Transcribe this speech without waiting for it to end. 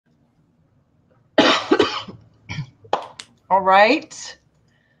All right.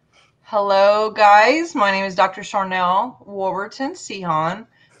 Hello, guys. My name is Dr. Sharnael Wolverton Sehan.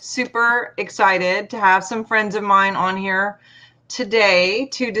 Super excited to have some friends of mine on here today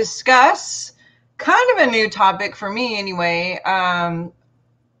to discuss kind of a new topic for me anyway,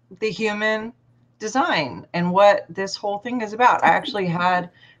 the human design and what this whole thing is about. I actually had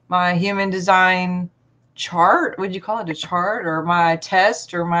my human design chart, would you call it a chart, or my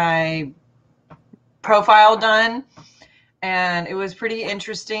test or my profile done, and it was pretty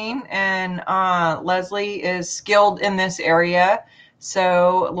interesting. And Leslie is skilled in this area.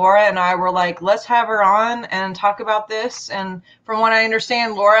 So Laura and I were like, let's have her on and talk about this. And from what I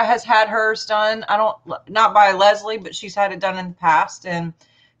understand, Laura has had hers done. Not by Leslie, but she's had it done in the past. And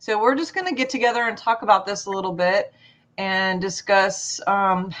so we're just going to get together and talk about this a little bit and discuss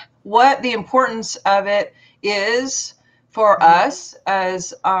what the importance of it is for us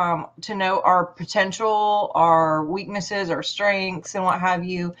as to know our potential, our weaknesses, our strengths, and what have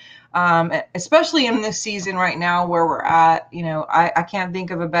you. Especially in this season right now where we're at, I can't think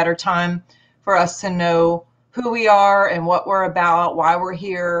of a better time for us to know who we are and what we're about, why we're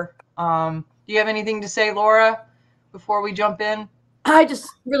here. Do you have anything to say, Laura, before we jump in? I just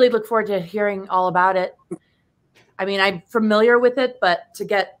really look forward to hearing all about it. I mean, I'm familiar with it, but to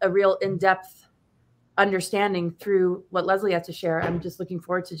get a real in-depth understanding through what Leslie has to share, I'm just looking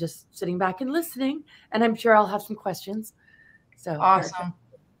forward to just sitting back and listening, and I'm sure I'll have some questions. So awesome. Perfect.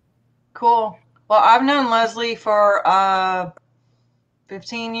 Cool. Well, I've known Leslie for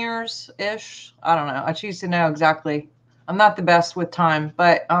 15 years ish. I don't know. I choose to know exactly. I'm not the best with time,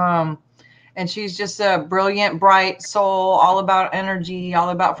 but and she's just a brilliant, bright soul, all about energy, all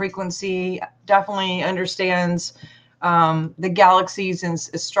about frequency, definitely understands the galaxies and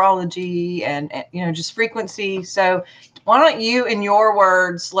astrology and just frequency. So why don't you, in your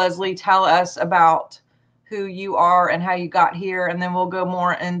words, Leslie, tell us about who you are and how you got here, and then we'll go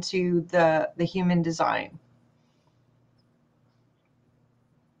more into the human design.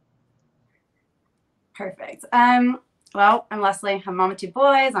 Perfect. Well, I'm Leslie. I'm mom of 2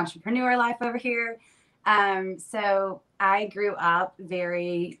 boys, entrepreneur life over here. So I grew up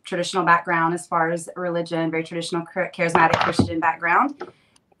very traditional background as far as religion, very traditional, charismatic Christian background.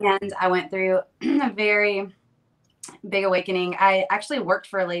 And I went through a very big awakening. I actually worked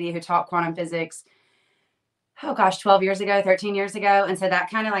for a lady who taught quantum physics, 12 years ago, 13 years ago. And so that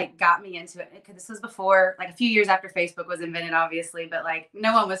kind of like got me into it, because this was before, like a few years after Facebook was invented, obviously, but like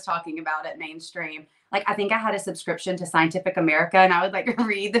no one was talking about it mainstream. Like I think I had a subscription to Scientific America and I would like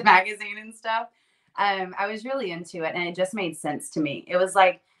read the magazine and stuff. I was really into it and it just made sense to me. It was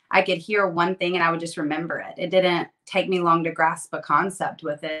like I could hear one thing and I would just remember it. It didn't take me long to grasp a concept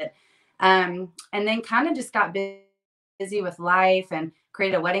with it. And then kind of just got busy with life and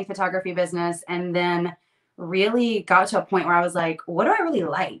created a wedding photography business, and then really got to a point where I was like, what do I really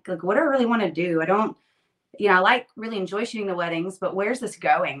like? Like, what do I really want to do? I really enjoy shooting the weddings, but where's this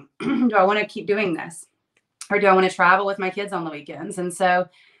going? Do I want to keep doing this? Or do I want to travel with my kids on the weekends? And so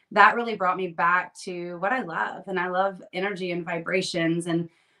that really brought me back to what I love. And I love energy and vibrations. And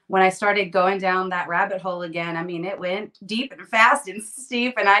when I started going down that rabbit hole again, I mean, it went deep and fast and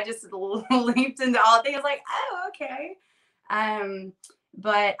steep. And I just leaped into all things like, oh, okay.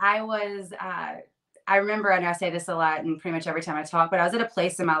 But I remember, and I say this a lot and pretty much every time I talk, but I was at a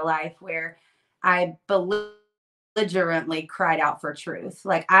place in my life where I belligerently cried out for truth.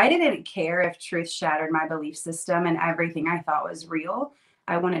 Like I didn't care if truth shattered my belief system and everything I thought was real.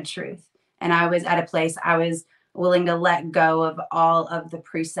 I wanted truth. And I was at a place I was willing to let go of all of the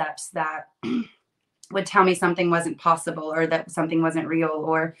precepts that would tell me something wasn't possible, or that something wasn't real,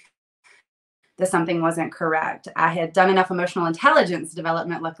 or that something wasn't correct. I had done enough emotional intelligence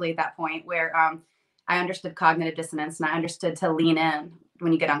development, luckily at that point, where I understood cognitive dissonance, and I understood to lean in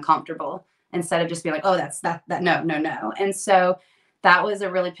when you get uncomfortable instead of just being like, oh, that's that, no. And so that was a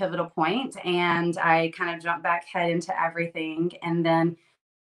really pivotal point. And I kind of jumped back head into everything. And then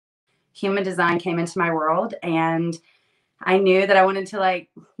human design came into my world, and I knew that I wanted to like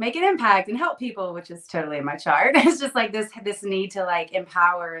make an impact and help people, which is totally in my chart. It's just like this need to like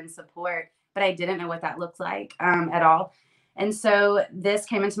empower and support, but I didn't know what that looked like at all. And so this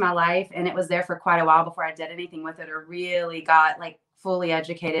came into my life, and it was there for quite a while before I did anything with it or really got like fully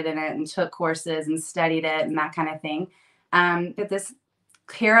educated in it and took courses and studied it and that kind of thing. But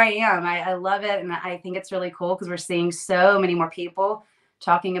here I am. I love it. And I think it's really cool because we're seeing so many more people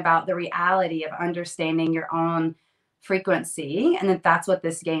talking about the reality of understanding your own frequency. And that's what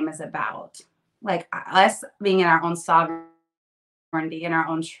this game is about. Like us being in our own sovereignty, in our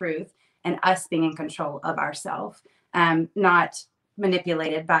own truth, and us being in control of ourselves. Not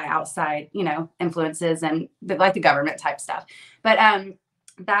manipulated by outside, influences and like the government type stuff. But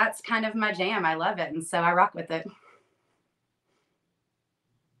that's kind of my jam. I love it. And so I rock with it.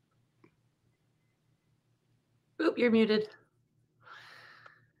 Oop, you're muted.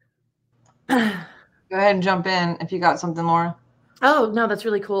 Go ahead and jump in if you got something, Laura. Oh, no, that's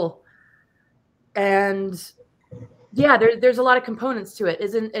really cool. And yeah, there's a lot of components to it.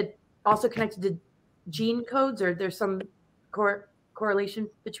 Isn't it also connected to gene codes, or there's some correlation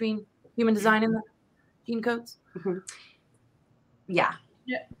between human design and the gene codes? Mm-hmm. Yeah.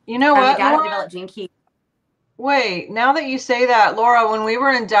 You know what, you gotta Laura? develop gene keys. Wait, now that you say that, Laura, when we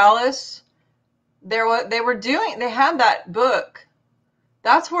were in Dallas, they had that book.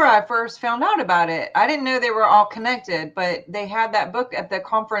 That's where I first found out about it. I didn't know they were all connected, but they had that book at the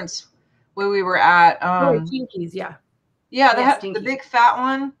conference where we were at. Gene keys, yeah. Yeah, they had the big fat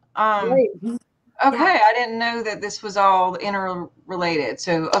one. Right. Okay, I didn't know that this was all interrelated.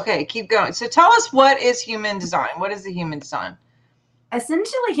 So, okay, keep going. So tell us, what is human design? What is the human design?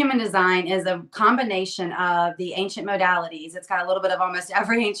 Essentially, human design is a combination of the ancient modalities. It's got a little bit of almost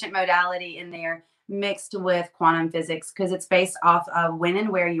every ancient modality in there mixed with quantum physics, because it's based off of when and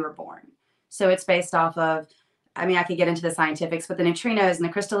where you were born. So it's based off of, I could get into the scientifics, but the neutrinos and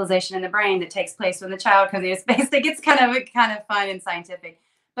the crystallization in the brain that takes place when the child comes into space, that gets kind of fun and scientific.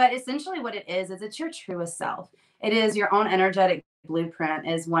 But essentially what it is it's your truest self. It is your own energetic blueprint,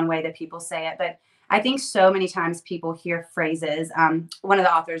 is one way that people say it. But I think so many times people hear phrases. One of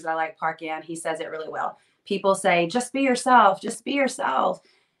the authors that I like, Park Yan, he says it really well. People say, just be yourself, just be yourself.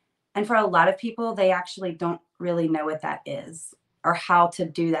 And for a lot of people, they actually don't really know what that is, or how to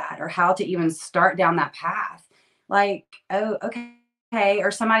do that, or how to even start down that path. Like, oh, okay.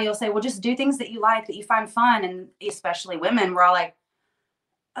 Or somebody will say, well, just do things that you like, that you find fun. And especially women, we're all like,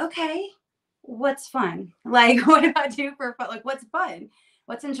 okay, what's fun? Like, what do I do for fun? Like, what's fun?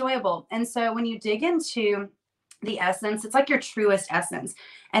 What's enjoyable? And so when you dig into the essence, it's like your truest essence.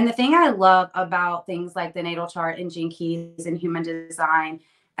 And the thing I love about things like the natal chart and gene keys and human design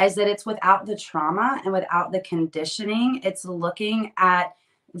is that it's without the trauma and without the conditioning. It's looking at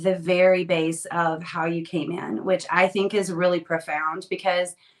the very base of how you came in, which I think is really profound,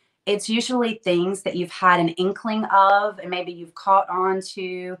 because it's usually things that you've had an inkling of, and maybe you've caught on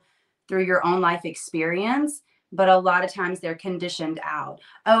to through your own life experience. But a lot of times they're conditioned out.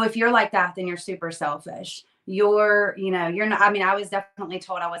 Oh, if you're like that, then you're super selfish. You're not. I was definitely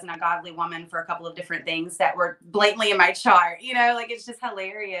told I wasn't a godly woman for a couple of different things that were blatantly in my chart. It's just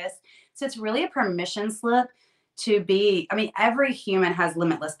hilarious. So it's really a permission slip to be. Every human has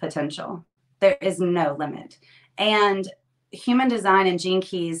limitless potential. There is no limit. And human design and gene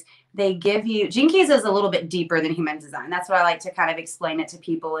keys, they give you, gene keys is a little bit deeper than human design. That's what I like to kind of explain it to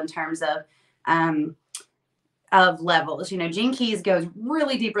people in terms of levels. Gene keys goes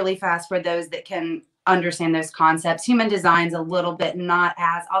really deep, really fast for those that can understand those concepts. Human design's a little bit not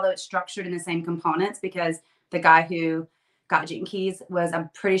as, although it's structured in the same components, because the guy who got gene keys was, I'm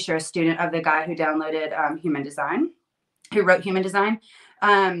pretty sure, a student of the guy who downloaded human design, who wrote human design.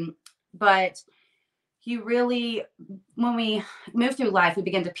 But you really, when we move through life, we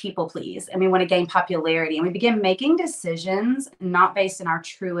begin to people please, and we want to gain popularity, and we begin making decisions not based in our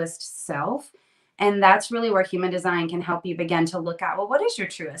truest self. And that's really where human design can help you begin to look at, well, what is your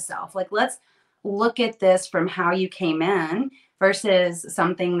truest self? Like, let's look at this from how you came in versus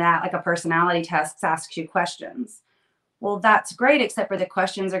something that, like a personality test, asks you questions. Well, that's great, except for the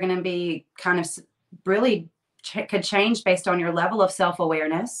questions are going to be kind of really could change based on your level of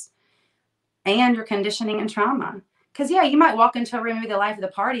self-awareness and your conditioning and trauma. Because, yeah, you might walk into a room and be the life of the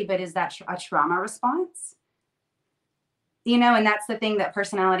party, but is that a trauma response? And that's the thing that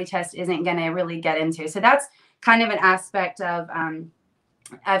personality test isn't going to really get into. So that's kind of an aspect of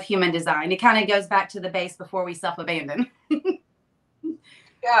human design. It kind of goes back to the base before we self-abandon.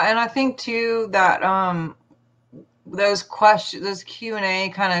 Yeah, and I think too that those questions, those Q&A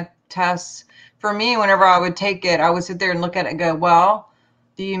kind of tests, for me, whenever I would take it, I would sit there and look at it and go, well,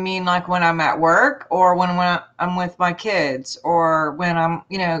 do you mean like when I'm at work, or when I'm with my kids, or when I'm,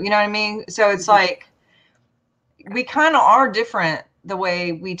 you know what I mean? So it's like, we kind of are different the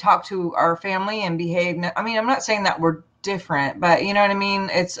way we talk to our family and behave. I'm not saying that we're different, but you know what I mean?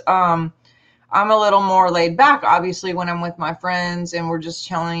 It's, I'm a little more laid back, obviously, when I'm with my friends and we're just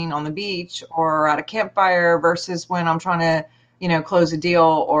chilling on the beach or at a campfire, versus when I'm trying to, close a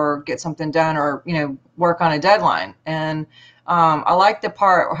deal or get something done, or, work on a deadline. And I like the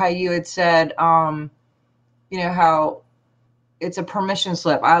part how you had said, how it's a permission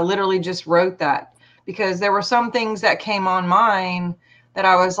slip. I literally just wrote that, because there were some things that came on mine that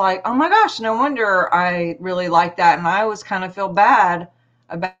I was like, oh my gosh, no wonder I really like that. And I always kind of feel bad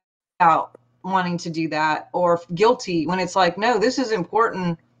about wanting to do that, or guilty when it's like, no, this is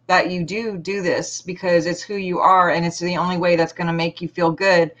important that you do this because it's who you are and it's the only way that's going to make you feel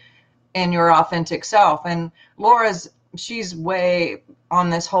good in your authentic self. And she's way on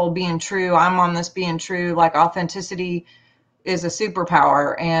this whole being true. I'm on this being true. Like, authenticity is a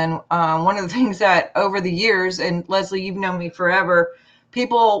superpower. And one of the things that over the years, and Leslie, you've known me forever,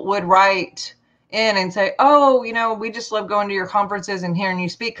 people would write in and say, oh, we just love going to your conferences and hearing you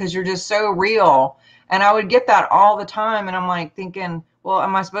speak because you're just so real. And I would get that all the time. And I'm like thinking, well,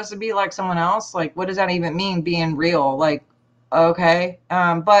 am I supposed to be like someone else? Like, what does that even mean, being real? Like, okay.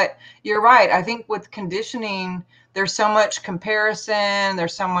 But you're right. I think with conditioning, there's so much comparison.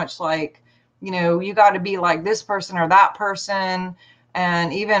 There's so much like, you got to be like this person or that person.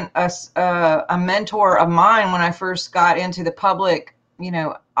 And even a mentor of mine, when I first got into the public,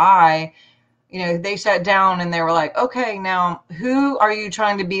 they sat down and they were like, okay, now who are you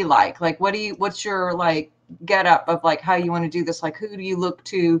trying to be like? Like, what's your like get up of like how you want to do this? Like, who do you look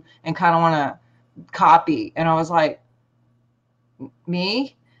to and kind of want to copy? And I was like,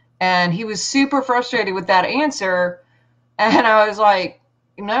 me. And he was super frustrated with that answer. And I was like,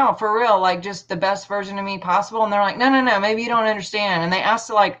 no, for real, like just the best version of me possible. And they're like, no, maybe you don't understand. And they asked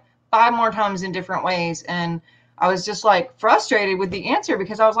it like 5 more times in different ways. And I was just like frustrated with the answer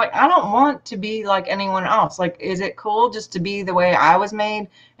because I was like, I don't want to be like anyone else. Like, is it cool just to be the way I was made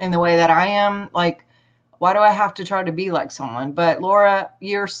and the way that I am? Like, why do I have to try to be like someone? But Laura,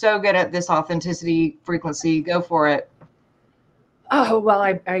 you're so good at this authenticity frequency. Go for it. Oh, well,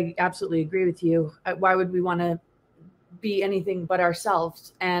 I absolutely agree with you. Why would we want to be anything but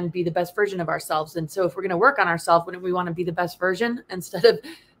ourselves and be the best version of ourselves? And so if we're going to work on ourselves, wouldn't we want to be the best version instead of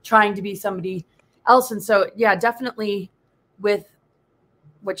trying to be somebody else? And so, yeah, definitely with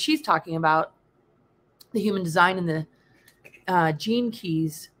what she's talking about, the human design and the gene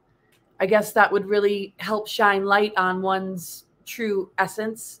keys, I guess that would really help shine light on one's true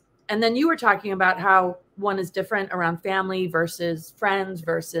essence. And then you were talking about how one is different around family versus friends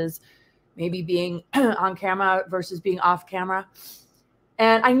versus maybe being on camera versus being off camera.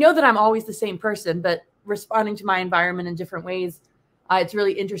 And I know that I'm always the same person, but responding to my environment in different ways, it's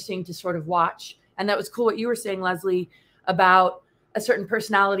really interesting to sort of watch. And that was cool what you were saying, Leslie, about a certain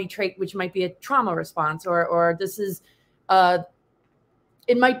personality trait, which might be a trauma response, or this is,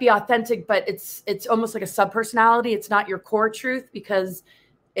 it might be authentic, but it's almost like a sub-personality. It's not your core truth because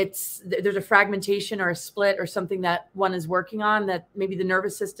there's a fragmentation or a split or something that one is working on that maybe the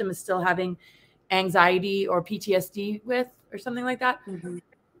nervous system is still having anxiety or PTSD with or something like that. Mm-hmm.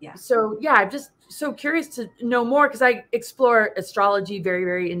 Yeah. So yeah, I'm just so curious to know more because I explore astrology very,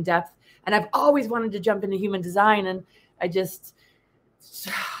 very in depth. And I've always wanted to jump into human design. And there's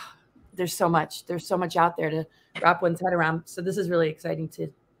so much out there to wrap one's head around. So this is really exciting to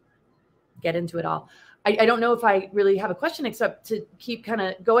get into it all. I don't know if I really have a question except to keep kind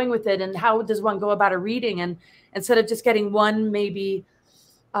of going with it. And how does one go about a reading? And instead of just getting one maybe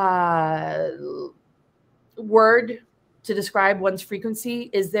word to describe one's frequency,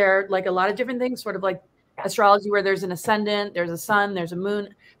 is there like a lot of different things, sort of like astrology where there's an ascendant, there's a sun, there's a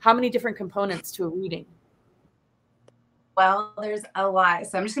moon? How many different components to a reading? Well, there's a lot.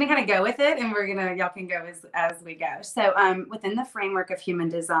 So I'm just going to kind of go with it and y'all can go as we go. So within the framework of human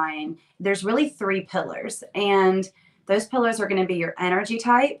design, there's really 3 pillars, and those pillars are going to be your energy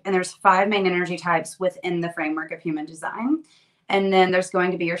type. And there's 5 main energy types within the framework of human design. And then there's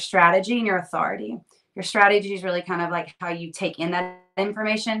going to be your strategy and your authority. Your strategy is really kind of like how you take in that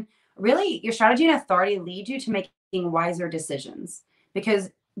information. Really, your strategy and authority lead you to making wiser decisions,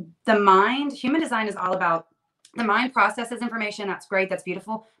 because the mind, human design is all about the mind processes information. That's great. That's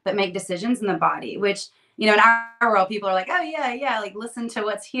beautiful. But make decisions in the body, which, in our world, people are like, oh, yeah, like listen to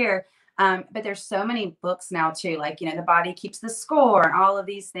what's here. But there's so many books now, too, like, the body keeps the score and all of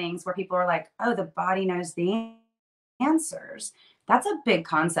these things where people are like, oh, the body knows the answers. That's a big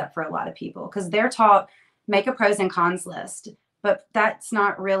concept for a lot of people because they're taught make a pros and cons list. But that's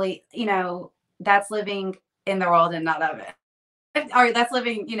not really, that's living in the world and not of it. Or that's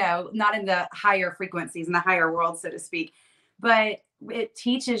living, not in the higher frequencies, in the higher world, so to speak. But it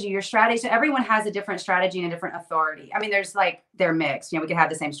teaches you your strategy. So everyone has a different strategy and a different authority. I mean, they're mixed. We could have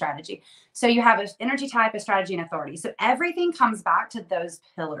the same strategy. So you have an energy type, a strategy, and authority. So everything comes back to those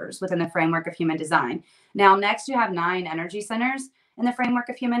pillars within the framework of human design. Now, next, you have 9 energy centers in the framework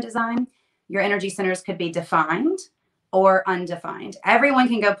of human design. Your energy centers could be defined or undefined. Everyone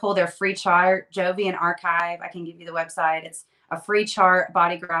can go pull their free chart, Jovian Archive. I can give you the website. It's a free chart.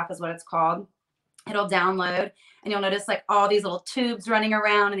 Body graph is what it's called. it'll download, and you'll notice like all these little tubes running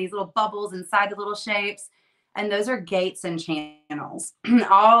around and these little bubbles inside the little shapes. And those are gates and channels.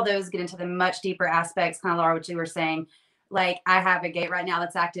 All those get into the much deeper aspects, kind of Laura, what you were saying. Like I have a gate right now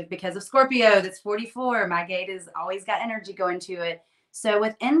that's active because of Scorpio, that's 44. My gate has always got energy going to it. So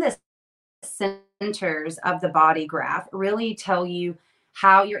within the centers of the body graph really tell you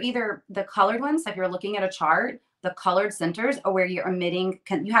how you're either the colored ones. So if you're looking at a chart, the colored centers are where you're emitting,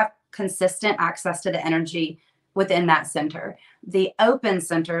 you have consistent access to the energy within that center. The open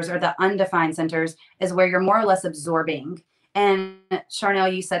centers or the undefined centers is where you're more or less absorbing. And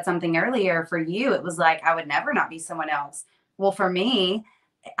Sharnael, you said something earlier. For you, it was like, I would never not be someone else. Well, for me,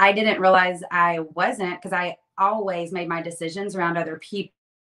 I didn't realize I wasn't, because I always made my decisions around other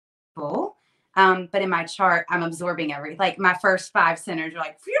people. But in my chart, I'm absorbing like my first 5 centers are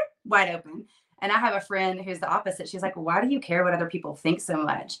like phew, wide open. And I have a friend who's the opposite. She's like, why do you care what other people think so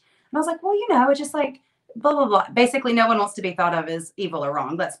much? And I was like, well, it's just like blah, blah, blah. Basically, no one wants to be thought of as evil or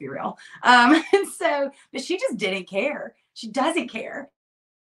wrong. Let's be real. And so, but she just didn't care. She doesn't care.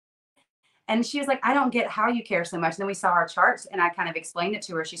 And she was like, I don't get how you care so much. And then we saw our charts and I kind of explained it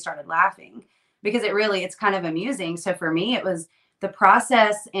to her. She started laughing because it's kind of amusing. So for me, it was the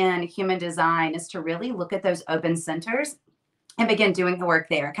process in human design is to really look at those open centers and begin doing the work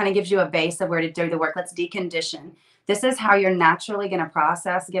there. It kind of gives you a base of where to do the work. Let's decondition. This is how you're naturally going to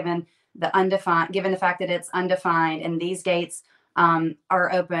process given the fact that it's undefined and these gates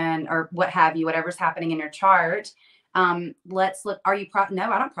are open or what have you, whatever's happening in your chart. Let's look,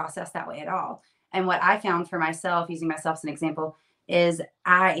 no, I don't process that way at all. And what I found for myself, using myself as an example, is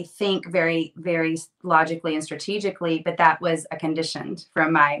I think very, very logically and strategically, but that was a conditioned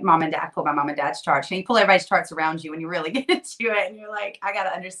from my mom and dad. Pull my mom and dad's charts. And you pull everybody's charts around you when you really get into it and you're like, I got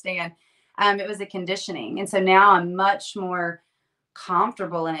to understand. It was a conditioning. And so now I'm much more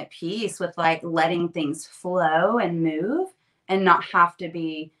comfortable and at peace with like letting things flow and move and not have to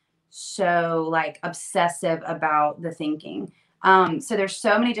be so like obsessive about the thinking. So there's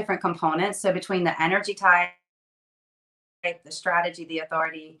so many different components. So between the energy type, the strategy, the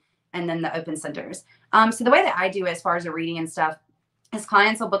authority, and then the open centers. So the way that I do it as far as a reading and stuff is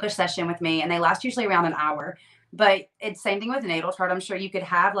clients will book a session with me and they last usually around an hour. But it's same thing with a natal chart. I'm sure you could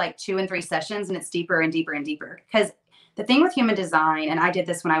have like 2 and 3 sessions and it's deeper and deeper and deeper. Because the thing with human design, and I did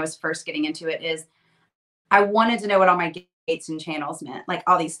this when I was first getting into it, is I wanted to know what all my gates and channels meant. Like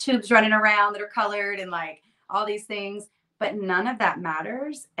all these tubes running around that are colored and like all these things. But none of that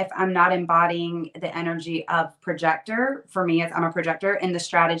matters if I'm not embodying the energy of projector. For me, I'm a projector in the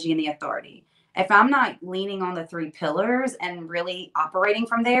strategy and the authority. If I'm not leaning on the 3 pillars and really operating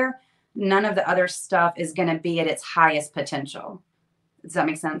from there, none of the other stuff is going to be at its highest potential. Does that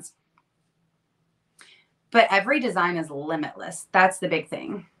make sense? But every design is limitless. That's the big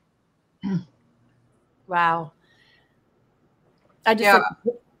thing. Wow. I just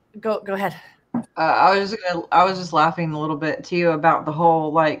go ahead. I was just laughing a little bit too about the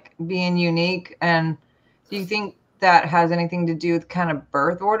whole like being unique. And do you think that has anything to do with kind of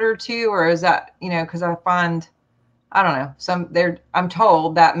birth order too, or is that, because I find, I don't know, I'm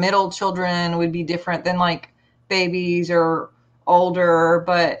told that middle children would be different than like babies or older,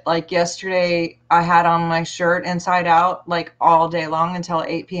 but like yesterday I had on my shirt inside out like all day long until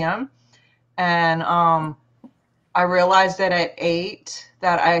 8 p.m. And I realized that at 8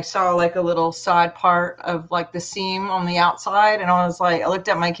 that I saw like a little side part of like the seam on the outside. And I was like, I looked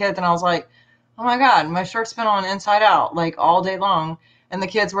at my kids and I was like, oh my God, my shirt's been on inside out like all day long. And the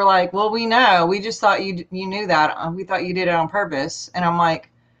kids were like, well, we know, we just thought you knew that. We thought you did it on purpose. And I'm like,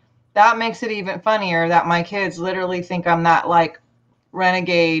 that makes it even funnier that my kids literally think I'm that like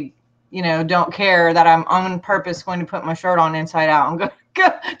renegade, don't care that I'm on purpose going to put my shirt on inside out. I'm going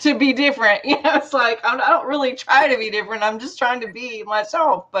to be different. It's like, I don't really try to be different. I'm just trying to be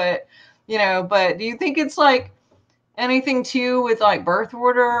myself. But, but do you think it's like anything too with like birth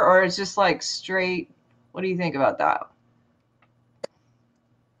order, or it's just like straight? What do you think about that?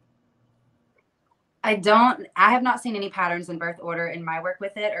 I have not seen any patterns in birth order in my work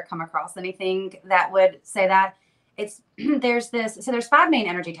with it or come across anything that would say that. There's 5 main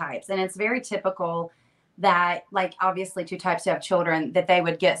energy types, and it's very typical that like obviously 2 types who have children that they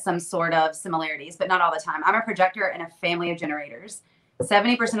would get some sort of similarities, but not all the time. I'm a projector in a family of generators.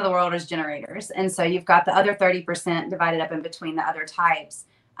 70% of the world is generators. And so you've got the other 30% divided up in between the other types.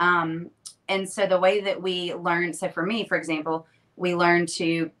 And so the way that we learn, so for me, for example, I learned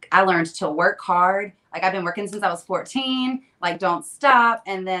to work hard. Like I've been working since I was 14, like don't stop.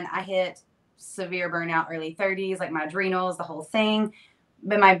 And then I hit severe burnout, early 30s, like my adrenals, the whole thing.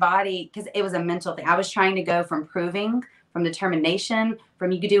 But my body, because it was a mental thing. I was trying to go from proving from determination,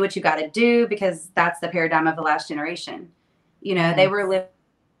 from you can do what you got to do, because that's the paradigm of the last generation. You know, they were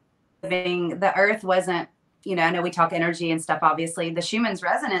living, the earth wasn't, you know, I know we talk energy and stuff, obviously. The Schumann's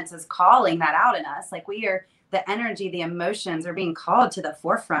resonance is calling that out in us. Like, we are, the energy, the emotions are being called to the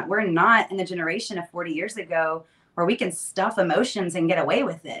forefront. We're not in the generation of 40 years ago where we can stuff emotions and get away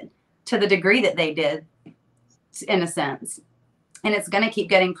with it to the degree that they did, in a sense. And it's going to keep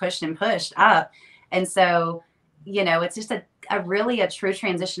getting pushed and pushed up. And so, you know, it's just a really a true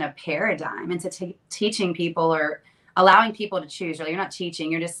transition of paradigm into teaching people, or allowing people to choose. Really, you're not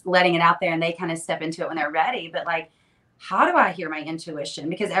teaching, you're just letting it out there and they kind of step into it when they're ready. But like, how do I hear my intuition?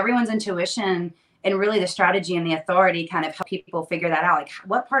 Because everyone's intuition and really the strategy and the authority kind of help people figure that out. Like,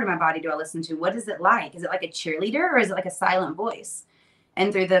 what part of my body do I listen to? What is it like? Is it like a cheerleader, or is it like a silent voice?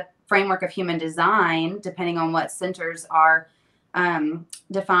 And through the framework of human design, depending on what centers are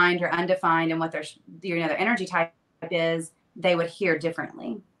defined or undefined and what their, you know, their energy type is, they would hear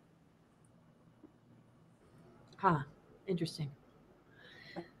differently. Interesting.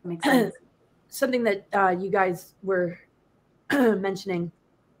 That makes sense. Something that you guys were mentioning,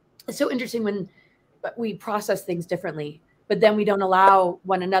 it's so interesting when we process things differently, but then we don't allow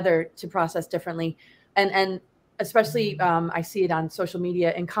one another to process differently. And especially I see it on social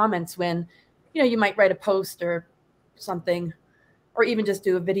media in comments when, you know, you might write a post or something, or even just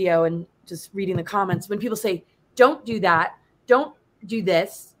do a video and just reading the comments. When people say, don't do that, don't do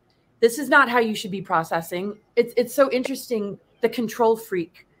this, this is not how you should be processing. It's so interesting, the control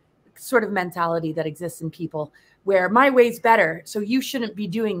freak sort of mentality that exists in people, where my way's better, so you shouldn't be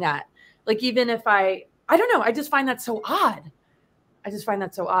doing that. Like, even if I don't know, I just find that so odd. Because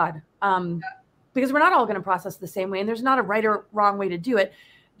we're not all going to process the same way, and there's not a right or wrong way to do it.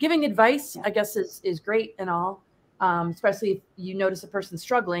 Giving advice, I guess, is great and all, especially if you notice a person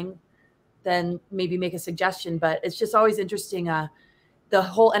struggling, then maybe make a suggestion. But it's just always interesting, the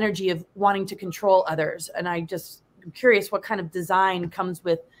whole energy of wanting to control others. And I'm curious what kind of design comes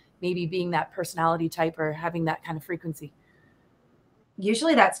with maybe being that personality type or having that kind of frequency.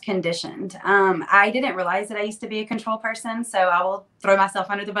 Usually that's conditioned. I didn't realize that I used to be a control person, so I will throw myself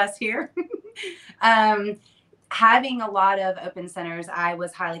under the bus here. Having a lot of open centers, I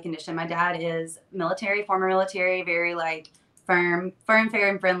was highly conditioned. My dad is military, former military, very like firm, fair,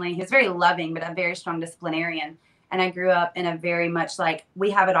 and friendly. He's very loving, but a very strong disciplinarian. And I grew up in a very much like,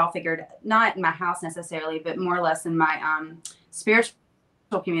 we have it all figured, not in my house necessarily, but more or less in my spiritual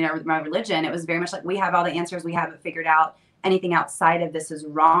community with my religion. It was very much like, we have all the answers, we have it figured out. Anything outside of this is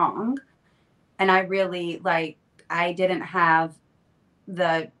wrong. And I really, like, I didn't have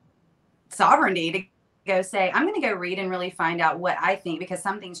the sovereignty to go say, I'm going to go read and really find out what I think, because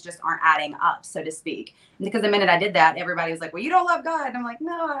some things just aren't adding up, so to speak. And because the minute I did that, everybody was like, well, you don't love God. And I'm like,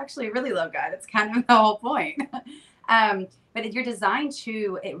 no, I actually really love God. That's kind of the whole point. But you're designed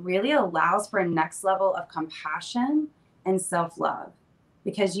to, it really allows for a next level of compassion and self-love,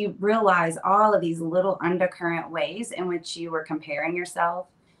 because you realize all of these little undercurrent ways in which you were comparing yourself,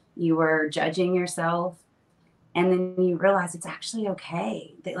 you were judging yourself. And then you realize it's actually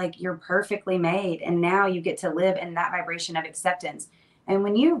okay, that like you're perfectly made. And now you get to live in that vibration of acceptance. And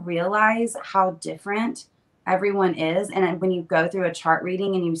when you realize how different everyone is, and when you go through a chart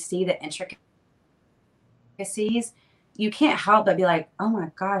reading and you see the intricacies, you can't help but be like, oh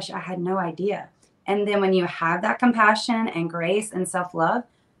my gosh, I had no idea. And then when you have that compassion and grace and self-love,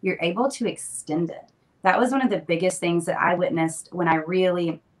 you're able to extend it. That was one of the biggest things that I witnessed when I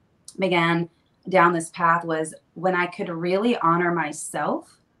really began down this path, was when I could really honor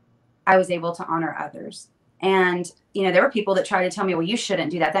myself, I was able to honor others. And, you know, there were people that tried to tell me, well, you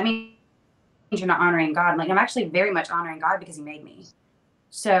shouldn't do that. That means you're not honoring God. I'm like, I'm actually very much honoring God because he made me.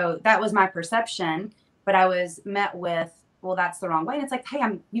 So that was my perception, but I was met with, well, that's the wrong way. And it's like, hey,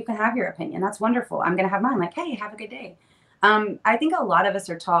 you can have your opinion. That's wonderful. I'm going to have mine. Like, hey, have a good day. I think a lot of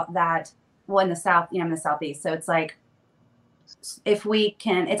us are taught that, well, in the South, you know, I'm in the Southeast. So it's like, if we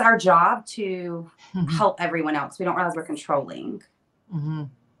can, it's our job to help everyone else. We don't realize we're controlling. And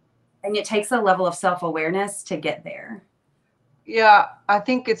it takes a level of self-awareness to get there. Yeah, I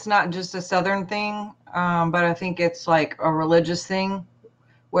think it's not just a Southern thing, but I think it's like a religious thing,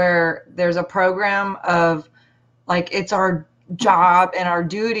 where there's a program of like, it's our job and our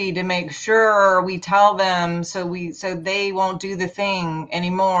duty to make sure we tell them so they won't do the thing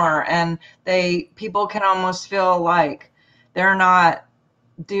anymore. And people can almost feel like they're not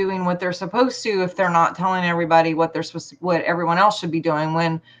doing what they're supposed to if they're not telling everybody what everyone else should be doing,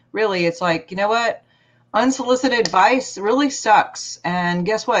 when really it's like, you know what? Unsolicited advice really sucks. And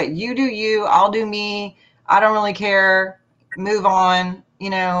guess what? You do you, I'll do me. I don't really care. Move on. You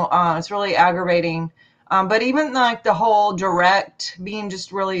know, it's really aggravating. But even like the whole being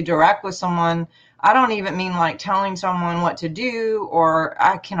just really direct with someone, I don't even mean like telling someone what to do, or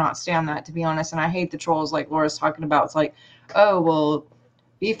I cannot stand that, to be honest. And I hate the trolls like Laura's talking about. It's like, oh, well,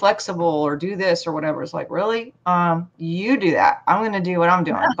 be flexible or do this or whatever. It's like, really? You do that. I'm going to do what I'm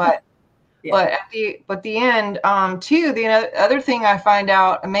doing. But Yeah. but at the end, too, the other thing I find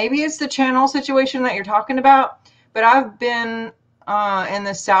out, maybe it's the channel situation that you're talking about, but I've been in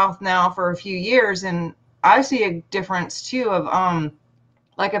the South now for a few years, and I see a difference too of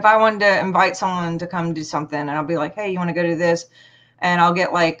like if I wanted to invite someone to come do something, and I'll be like, hey, you want to go do this? And I'll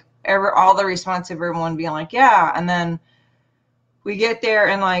get like all the response of everyone being like, yeah, and then we get there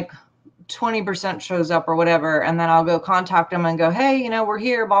and like 20% shows up or whatever, and then I'll go contact them and go, hey, you know, we're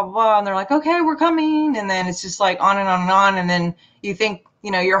here, blah blah blah, and they're like, okay, we're coming, and then it's just like on and on and on, and then you think,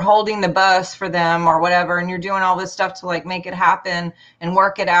 you know, you're holding the bus for them or whatever, and you're doing all this stuff to like make it happen and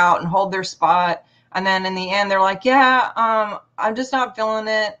work it out and hold their spot, and then in the end they're like, yeah, I'm just not feeling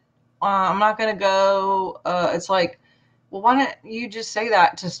it, I'm not gonna go. It's like, well, why don't you just say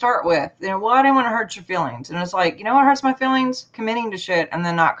that to start with? You know, well, I didn't want to hurt your feelings. And it's like, you know what hurts my feelings? Committing to shit and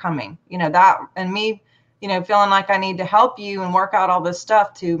then not coming. You know, that, and me, you know, feeling like I need to help you and work out all this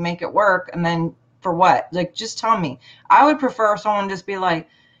stuff to make it work. And then for what? Like, just tell me. I would prefer someone just be like,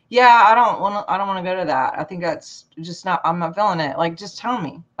 yeah, I don't want to go to that. I think that's just not, I'm not feeling it. Like, just tell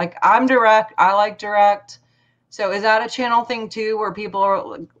me. Like, I'm direct. I like direct. So is that a channel thing too, where people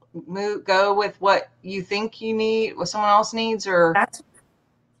are go with what you think you need, what someone else needs? Or that's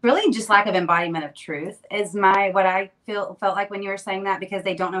really just lack of embodiment of truth is what I felt like when you were saying that, because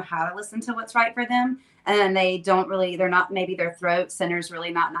they don't know how to listen to what's right for them, and they're not, maybe their throat center's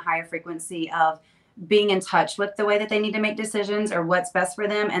really not in a higher frequency of being in touch with the way that they need to make decisions or what's best for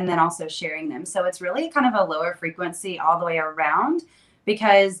them, and then also sharing them. So it's really kind of a lower frequency all the way around,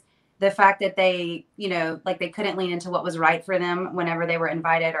 because the fact that they, you know, like they couldn't lean into what was right for them whenever they were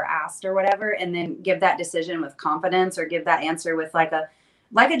invited or asked or whatever, and then give that decision with confidence, or give that answer with like a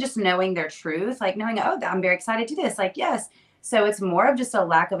just knowing their truth, like knowing, oh, I'm very excited to do this. Like, yes. So it's more of just a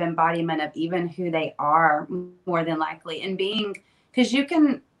lack of embodiment of even who they are, more than likely. And because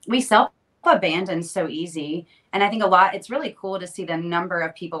we self-abandon so easy. And I think it's really cool to see the number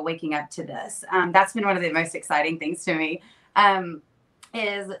of people waking up to this. That's been one of the most exciting things to me.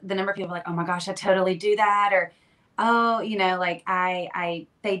 Is the number of people like, oh my gosh, I totally do that. Or, oh, you know, like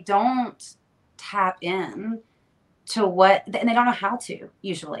they don't tap in to what, and they don't know how to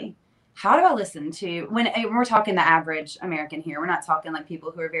usually. How do I listen to, when we're talking the average American here, we're not talking like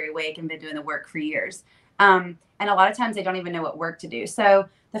people who are very awake and been doing the work for years. And a lot of times they don't even know what work to do. So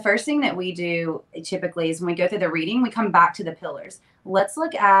the first thing that we do typically is when we go through the reading, we come back to the pillars. Let's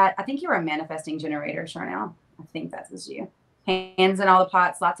look at, I think you were a manifesting generator, Sharnael. I think that was you. Hands in all the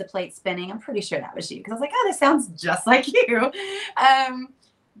pots, lots of plates spinning. I'm pretty sure that was you, because I was like, oh, this sounds just like you.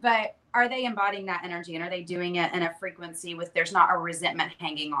 But are they embodying that energy, and are they doing it in a frequency with there's not a resentment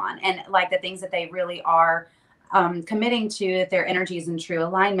hanging on, and like the things that they really are committing to, that their energy is in true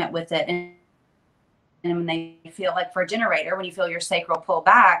alignment with it. And when they feel like, for a generator, when you feel your sacral pull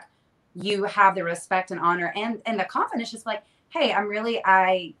back, you have the respect and honor and the confidence, just like, hey,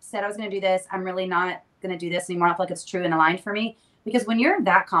 I said I was going to do this. I'm really not going to do this anymore. I feel like it's true and aligned for me. Because when you're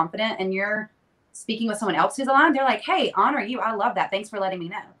that confident and you're speaking with someone else who's aligned, they're like, hey, honor you. I love that. Thanks for letting me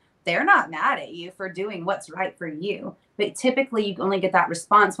know. They're not mad at you for doing what's right for you. But typically you only get that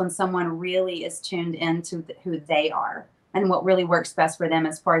response when someone really is tuned into who they are and what really works best for them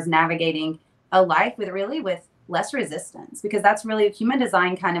as far as navigating a life with less resistance, because that's really human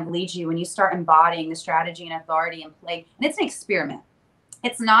design kind of leads you when you start embodying the strategy and authority and play. And it's an experiment.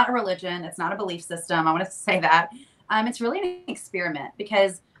 It's not a religion. It's not a belief system. I want to say that. It's really an experiment,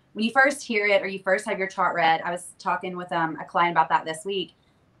 because when you first hear it or you first have your chart read, I was talking with a client about that this week.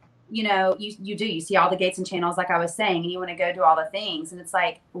 You know, you see all the gates and channels, like I was saying, and you want to go do all the things. And it's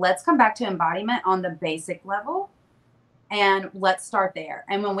like, let's come back to embodiment on the basic level. And let's start there.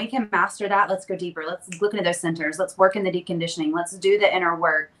 And when we can master that, let's go deeper. Let's look into those centers. Let's work in the deconditioning. Let's do the inner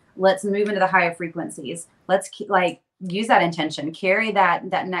work. Let's move into the higher frequencies. Let's use that intention, carry that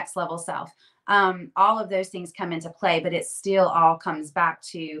next level self. All of those things come into play, but it still all comes back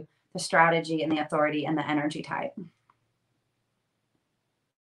to the strategy and the authority and the energy type.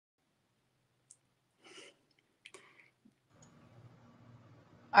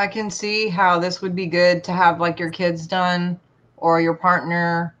 I can see how this would be good to have like your kids done or your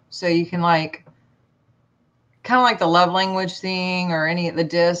partner, so you can like kind of like the love language thing or any of the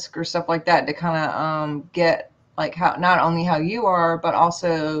disc or stuff like that, to kind of get like how, not only how you are, but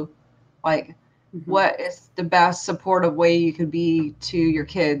also like what is the best supportive way you could be to your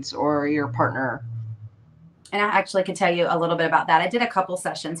kids or your partner. And I actually could tell you a little bit about that. I did a couple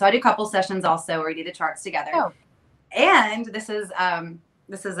sessions. So I do a couple sessions also where we do the charts together. Oh. And this is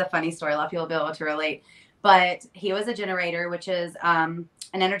a funny story. A lot of people will be able to relate. But he was a generator, which is an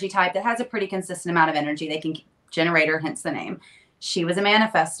energy type that has a pretty consistent amount of energy. They can generator, hence the name. She was a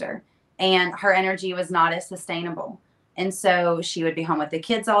manifester, and her energy was not as sustainable. And so she would be home with the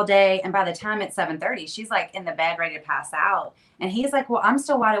kids all day. And by the time it's 7:30, she's like in the bed ready to pass out. And he's like, well, I'm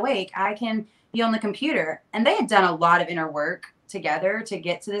still wide awake. I can be on the computer. And they had done a lot of inner work together to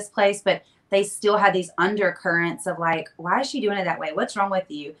get to this place, but they still had these undercurrents of like, why is she doing it that way? What's wrong with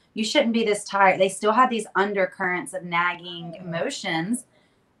you? You shouldn't be this tired. They still had these undercurrents of nagging emotions,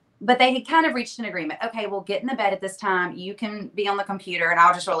 but they had kind of reached an agreement. Okay, we'll get in the bed at this time. You can be on the computer and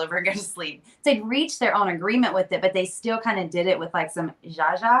I'll just roll over and go to sleep. So they'd reached their own agreement with it, but they still kind of did it with like some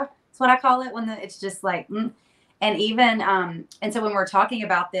zha-zha. That's what I call it when it's just like, And even, and so when we're talking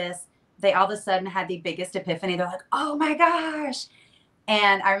about this, they all of a sudden had the biggest epiphany. They're like, oh my gosh.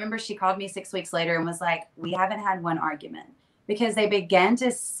 And I remember she called me 6 weeks later and was like, we haven't had one argument, because they began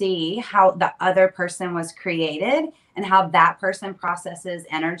to see how the other person was created and how that person processes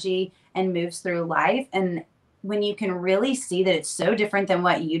energy and moves through life. And when you can really see that it's so different than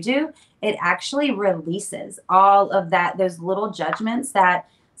what you do, it actually releases all of that, those little judgments that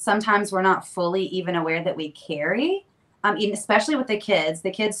sometimes we're not fully even aware that we carry, especially with the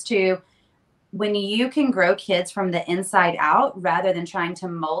kids too. When you can grow kids from the inside out rather than trying to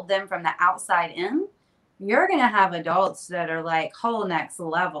mold them from the outside in, you're going to have adults that are like whole next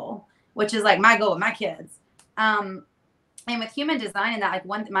level, which is like my goal with my kids. And with human design and that, like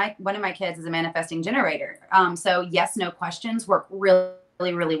one of my kids is a manifesting generator. So yes, no questions work really,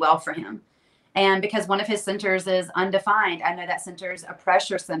 really well for him. And because one of his centers is undefined, I know that center is a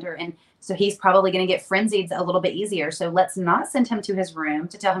pressure center. And so he's probably going to get frenzied a little bit easier. So let's not send him to his room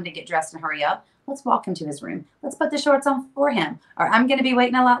to tell him to get dressed and hurry up. Let's walk him to his room. Let's put the shorts on for him, or I'm going to be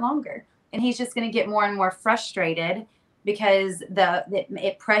waiting a lot longer. And he's just going to get more and more frustrated because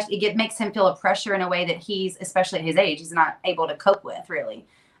it makes him feel a pressure in a way that he's, especially at his age, he's not able to cope with really.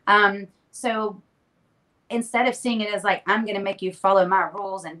 So instead of seeing it as like, I'm going to make you follow my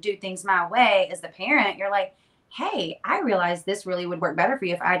rules and do things my way, as the parent, you're like, hey, I realize this really would work better for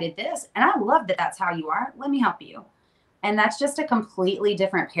you if I did this. And I love that that's how you are. Let me help you. And that's just a completely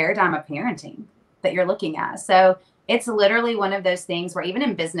different paradigm of parenting that you're looking at. So it's literally one of those things where even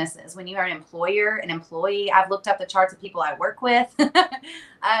in businesses, when you are an employer, an employee, I've looked up the charts of people I work with.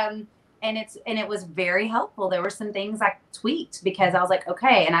 And it was very helpful. There were some things I tweaked because I was like,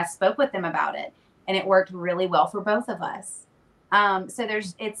 okay. And I spoke with them about it. And it worked really well for both of us. So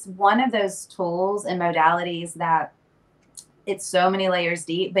it's one of those tools and modalities that it's so many layers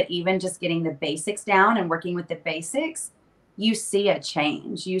deep, but even just getting the basics down and working with the basics, you see a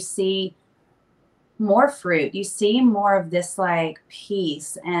change. You see more fruit. You see more of this like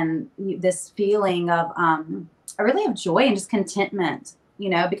peace and this feeling of really of joy and just contentment,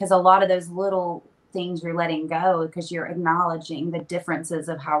 because a lot of those little things you're letting go because you're acknowledging the differences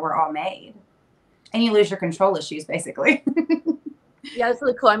of how we're all made. And you lose your control issues, basically. Yeah, that's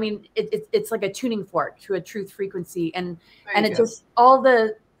really cool. I mean, it's like a tuning fork to a truth frequency. And it just, all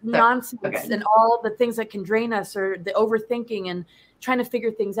the nonsense and all the things that can drain us or the overthinking and trying to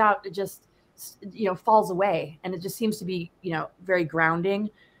figure things out, it just, falls away. And it just seems to be, very grounding.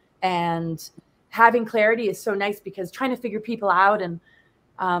 And having clarity is so nice because trying to figure people out and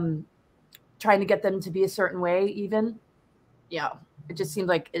trying to get them to be a certain way even, it just seems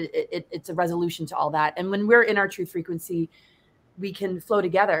like it's a resolution to all that. And when we're in our true frequency, we can flow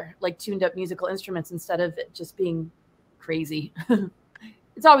together like tuned up musical instruments instead of it just being crazy.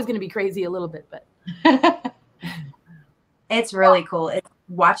 It's always going to be crazy a little bit, but it's really cool. It's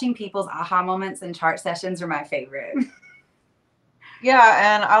watching people's aha moments and chart sessions are my favorite.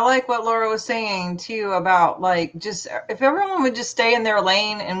 Yeah, and I like what Laura was saying too about like just if everyone would just stay in their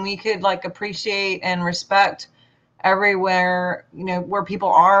lane and we could like appreciate and respect everywhere, where people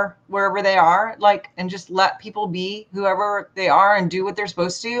are, wherever they are, like, and just let people be whoever they are and do what they're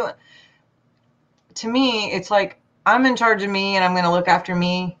supposed to. To me, it's like I'm in charge of me and I'm going to look after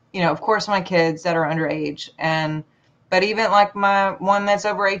me. Of course, my kids that are underage, but even like my one that's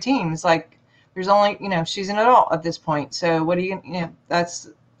over 18, it's like there's only, she's an adult at this point. So what do you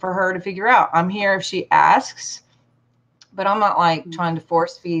that's for her to figure out. I'm here if she asks, but I'm not like trying to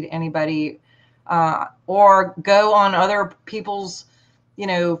force feed anybody. Or go on other people's,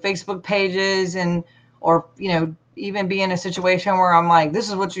 Facebook pages or even be in a situation where I'm like, this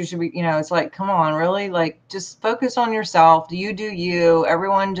is what you should be, it's like, come on, really? Like, just focus on yourself. Do you,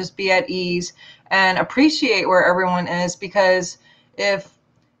 everyone just be at ease and appreciate where everyone is. Because if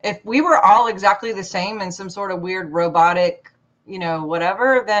if we were all exactly the same in some sort of weird robotic,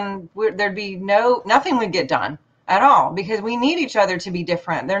 whatever, then there'd be nothing would get done at all, because we need each other to be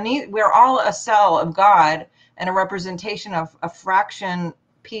different. We're all a cell of God and a representation of a fraction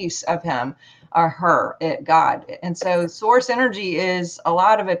piece of him or her, God. And so source energy is a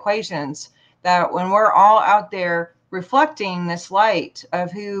lot of equations that when we're all out there reflecting this light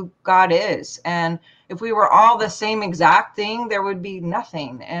of who God is. And if we were all the same exact thing, there would be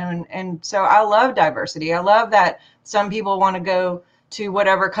nothing. And so I love diversity. I love that some people want to go to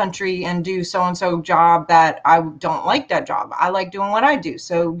whatever country and do so-and-so job that I don't like that job. I like doing what I do.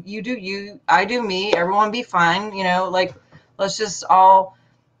 So you do you, I do me, everyone be fine, like let's just all,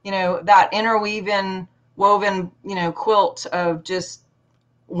 that interweaving, woven, quilt of just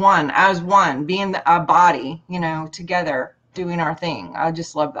one, as one, being a body, together doing our thing. I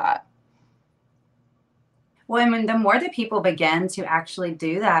just love that. Well, I mean, the more that people begin to actually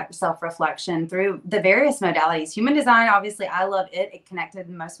do that self-reflection through the various modalities, human design, obviously, I love it. It connected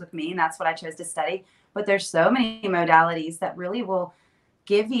most with me, and that's what I chose to study. But there's so many modalities that really will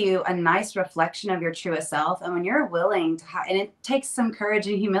give you a nice reflection of your truest self. And when you're willing to, and it takes some courage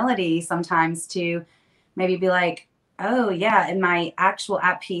and humility sometimes to maybe be like, oh yeah, in my actual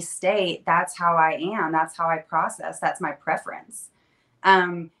at peace state, that's how I am. That's how I process. That's my preference.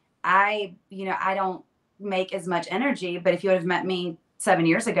 I don't make as much energy, but if you would have met me 7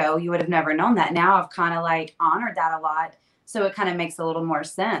 years ago, you would have never known that. Now I've kind of like honored that a lot. So it kind of makes a little more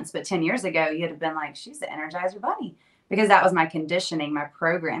sense. But 10 years ago, you'd have been like, she's the Energizer Bunny, because that was my conditioning, my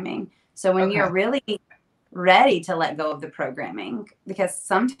programming. So when you're really ready to let go of the programming, because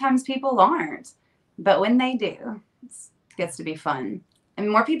sometimes people aren't, but when they do, it gets to be fun.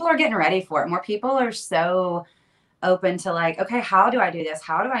 And more people are getting ready for it. More people are so open to like, okay, how do I do this?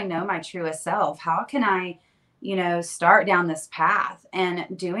 How do I know my truest self? How can I, start down this path?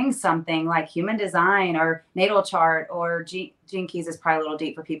 And doing something like human design or natal chart or gene keys is probably a little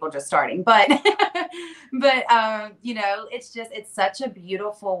deep for people just starting, but, it's such a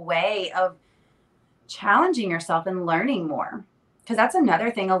beautiful way of challenging yourself and learning more. Because that's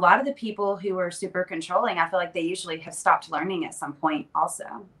another thing. A lot of the people who are super controlling, I feel like they usually have stopped learning at some point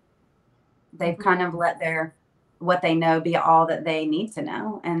also. They've kind of let what they know be all that they need to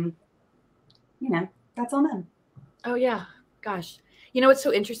know. And, that's on them. Oh, yeah. Gosh. What's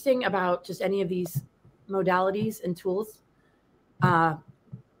so interesting about just any of these modalities and tools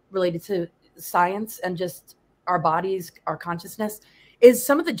related to science and just our bodies, our consciousness, is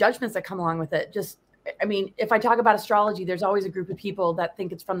some of the judgments that come along with it. If I talk about astrology, there's always a group of people that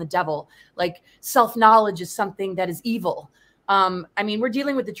think it's from the devil. Like self-knowledge is something that is evil. We're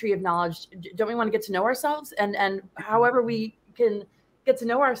dealing with the tree of knowledge. Don't we want to get to know ourselves? And however we can get to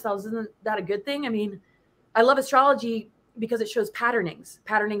know ourselves, isn't that a good thing? I love astrology because it shows patternings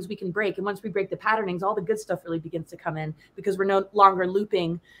we can break. And once we break the patternings, all the good stuff really begins to come in, because we're no longer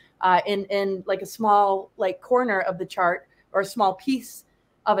looping in like a small corner of the chart or a small piece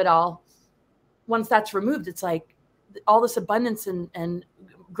of it all. Once that's removed, it's like all this abundance and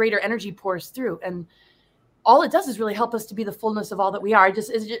greater energy pours through. And all it does is really help us to be the fullness of all that we are. I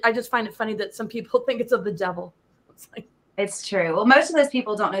just find it funny that some people think it's of the devil. It's true. Well, most of those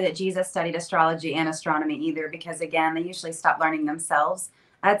people don't know that Jesus studied astrology and astronomy either, because again, they usually stop learning themselves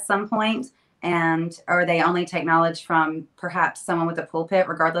at some point, or they only take knowledge from perhaps someone with a pulpit,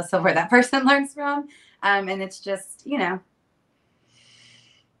 regardless of where that person learns from. And it's just,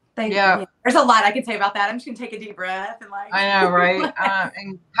 there's a lot I can say about that. I'm just gonna take a deep breath and I know, right?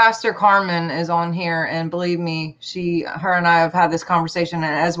 And Pastor Carmen is on here, and believe me, her and I have had this conversation,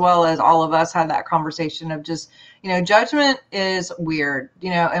 and as well as all of us had that conversation of just, judgment is weird,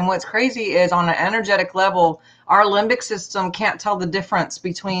 and what's crazy is on an energetic level, our limbic system can't tell the difference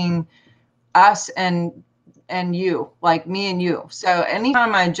between us and you, like me and you. So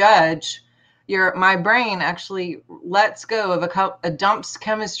anytime I judge, my brain actually lets go of a dumps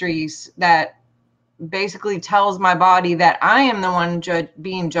chemistries that basically tells my body that I am the one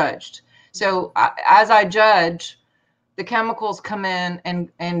being judged. So as I judge, the chemicals come in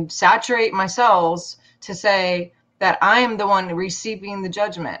and saturate my cells to say that I am the one receiving the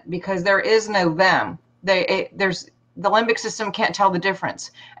judgment, because there is no them. The limbic system can't tell the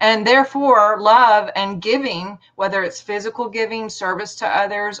difference. And therefore, love and giving, whether it's physical giving, service to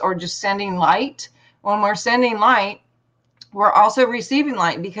others, or just sending light, when we're sending light, we're also receiving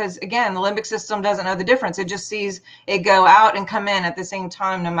light, because again, the limbic system doesn't know the difference. It just sees it go out and come in at the same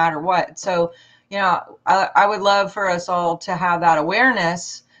time, no matter what. So, I would love for us all to have that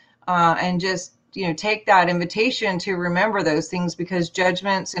awareness and just, take that invitation to remember those things, because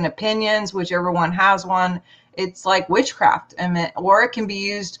judgments and opinions, whichever one has one, it's like witchcraft, or it can be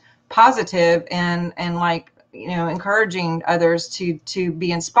used positive and like, encouraging others to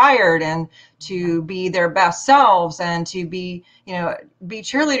be inspired and to be their best selves and to be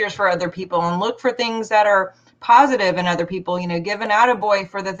cheerleaders for other people and look for things that are positive in other people, give an attaboy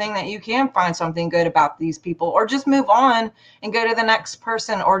for the thing that you can find something good about these people, or just move on and go to the next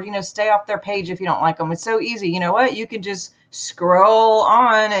person, or, stay off their page if you don't like them. It's so easy. You know what? You could just scroll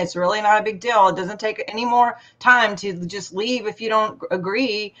on. It's really not a big deal. It doesn't take any more time to just leave if you don't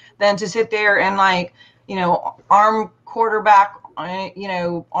agree than to sit there and like, arm quarterback,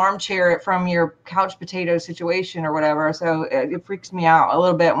 armchair it from your couch potato situation or whatever. So it freaks me out a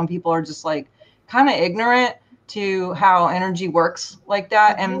little bit when people are just like kind of ignorant to how energy works like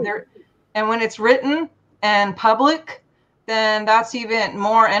that. And when it's written and public, then that's even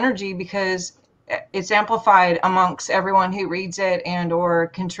more energy because it's amplified amongst everyone who reads it and or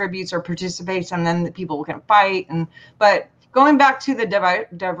contributes or participates, and then the people can fight. But going back to the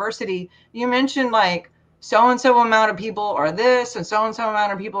diversity, you mentioned like so-and-so amount of people are this and so-and-so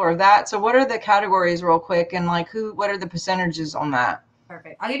amount of people are that. So what are the categories real quick, and like what are the percentages on that?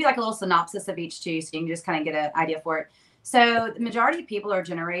 Perfect. I'll give you like a little synopsis of each too, so you can just kind of get an idea for it. So the majority of people are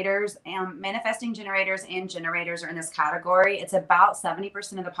generators, and manifesting generators and generators are in this category. It's about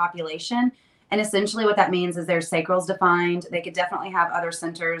 70% of the population. And essentially what that means is their sacral's defined. They could definitely have other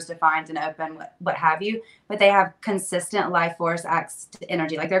centers defined and open, what have you, but they have consistent life force acts to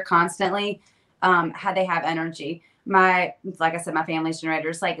energy. Like they're constantly, they have energy. Like I said, my family's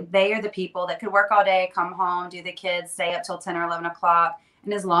generators, like they are the people that could work all day, come home, do the kids, stay up till 10 or 11 o'clock.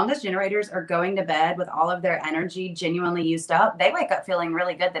 And as long as generators are going to bed with all of their energy genuinely used up, they wake up feeling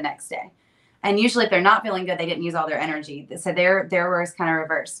really good the next day. And usually if they're not feeling good, they didn't use all their energy. So their work is kind of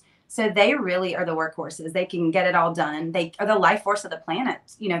reversed. So they really are the workhorses. They can get it all done. They are the life force of the planet,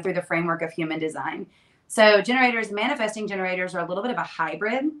 through the framework of human design. So generators, manifesting generators, are a little bit of a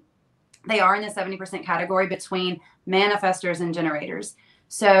hybrid. They are in the 70% category between manifestors and generators.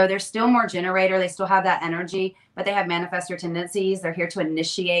 So they're still more generator. They still have that energy, but they have manifestor tendencies. They're here to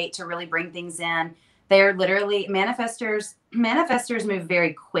initiate, to really bring things in. They're literally manifestors. Manifestors move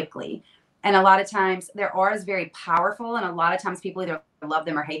very quickly. And a lot of times their aura is very powerful. And a lot of times people either love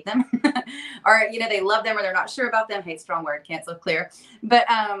them or hate them, or, they love them or they're not sure about them. Hate, strong word, can't so clear. But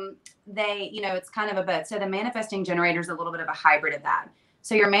it's kind of a both. So the manifesting generator is a little bit of a hybrid of that.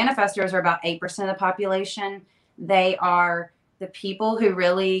 So your manifestors are about 8% of the population. They are the people who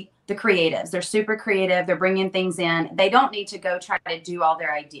really, the creatives. They're super creative. They're bringing things in. They don't need to go try to do all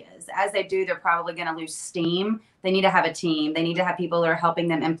their ideas. As they do, they're probably going to lose steam. They need to have a team. They need to have people that are helping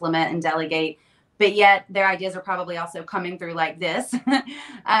them implement and delegate. But yet their ideas are probably also coming through like this.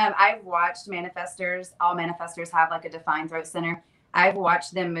 I've watched manifestors. All manifestors have like a defined throat center. I've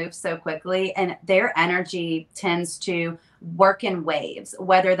watched them move so quickly, and their energy tends to work in waves,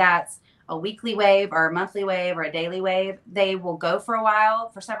 whether that's a weekly wave or a monthly wave or a daily wave. They will go for a while,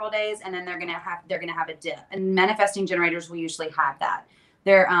 for several days, and then they're gonna have a dip. And manifesting generators will usually have that.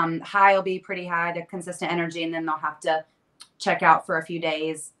 Their high will be pretty high, their consistent energy, and then they'll have to check out for a few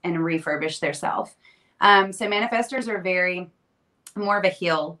days and refurbish their self. So manifestors are very more of a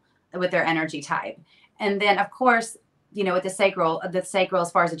heal with their energy type. And then of course, with the sacral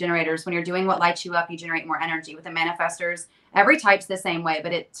as far as the generators, when you're doing what lights you up, you generate more energy. With the manifestors, every type's the same way,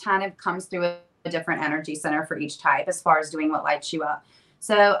 but it kind of comes through a different energy center for each type as far as doing what lights you up.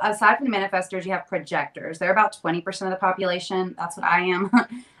 So aside from the manifestors, you have projectors. They're about 20% of the population. That's what I am.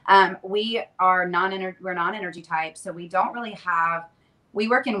 We are we're non-energy types, so we don't really we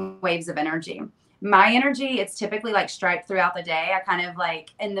work in waves of energy. My energy, it's typically like striped throughout the day. I kind of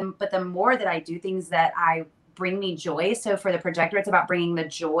like, but the more that I do things that bring me joy. So for the projector, it's about bringing the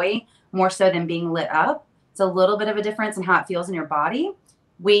joy more so than being lit up. It's a little bit of a difference in how it feels in your body.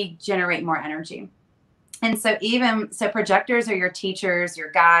 We generate more energy. And so projectors are your teachers,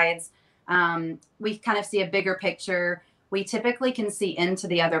 your guides. We kind of see a bigger picture. We typically can see into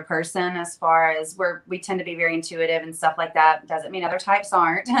the other person as far as we tend to be very intuitive and stuff like that. Doesn't mean other types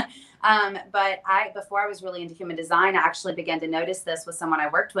aren't. But before I was really into human design, I actually began to notice this with someone I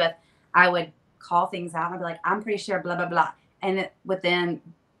worked with. I would call things out and I'd be like, I'm pretty sure blah, blah, blah. And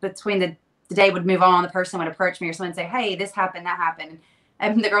between the day would move on, the person would approach me or someone say, hey, this happened, that happened.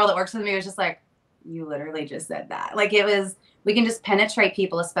 And the girl that works with me was just like, you literally just said that. Like we can just penetrate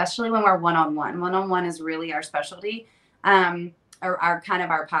people, especially when we're one-on-one. One-on-one is really our specialty, or our kind of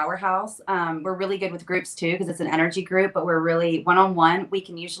our powerhouse. We're really good with groups too, because it's an energy group, but we're really one-on-one. We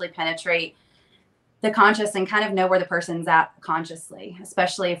can usually penetrate the conscious and kind of know where the person's at consciously,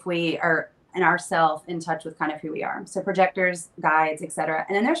 especially if we are in ourself in touch with kind of who we are. So projectors, guides, etc.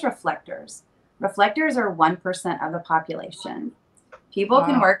 And then there's reflectors. Reflectors are 1% of the population. People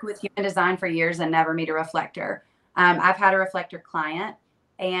can work with human design for years and never meet a reflector. I've had a reflector client,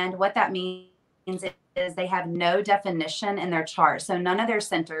 and what that means is they have no definition in their chart. So none of their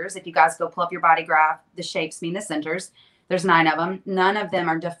centers, if you guys go pull up your body graph, the shapes mean the centers. There's 9 of them. None of them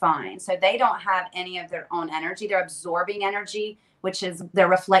are defined. So they don't have any of their own energy. They're absorbing energy, which is they're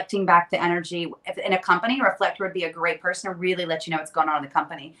reflecting back the energy. If in a company, a reflector would be a great person to really let you know what's going on in the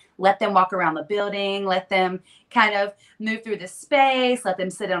company. Let them walk around the building, let them kind of move through the space, let them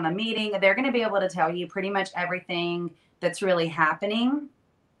sit on a meeting. They're going to be able to tell you pretty much everything that's really happening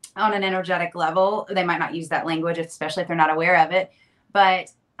on an energetic level. They might not use that language, especially if they're not aware of it.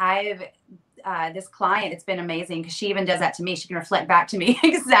 But I've this client, it's been amazing because she even does that to me. She can reflect back to me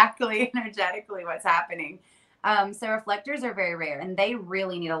exactly energetically what's happening. So reflectors are very rare, and they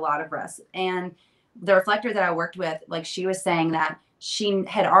really need a lot of rest. And the reflector that I worked with, like, she was saying that she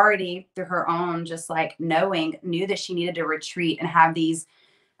had already, through her own, just like knew that she needed to retreat and have these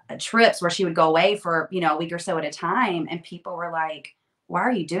trips where she would go away for, a week or so at a time. And people were like, why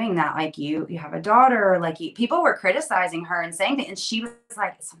are you doing that? Like, you have a daughter, like, people were criticizing her and saying that. And she was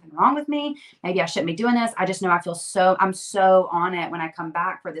like, is something wrong with me? Maybe I shouldn't be doing this. I just know I'm so on it when I come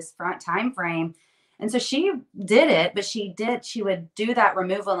back for this front time frame. And so she did it, but she would do that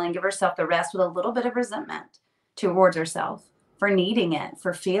removal and give herself the rest with a little bit of resentment towards herself for needing it,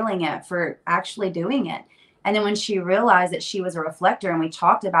 for feeling it, for actually doing it. And then when she realized that she was a reflector and we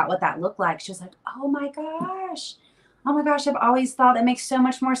talked about what that looked like, she was like, oh my gosh, I've always thought that makes so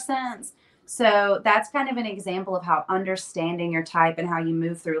much more sense. So that's kind of an example of how understanding your type and how you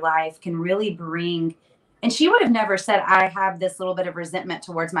move through life can really bring. And she would have never said, I have this little bit of resentment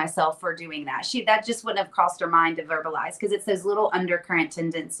towards myself for doing that. That just wouldn't have crossed her mind to verbalize, because it's those little undercurrent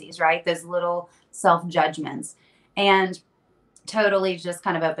tendencies, right? Those little self-judgments. And totally just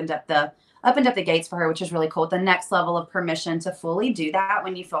kind of opened up the gates for her, which is really cool. The next level of permission to fully do that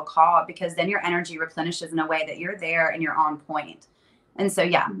when you feel called, because then your energy replenishes in a way that you're there and you're on point. And so,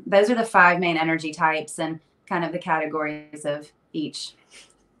 yeah, those are the 5 main energy types and kind of the categories of each.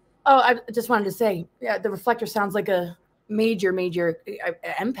 Oh, I just wanted to say, yeah, the reflector sounds like a major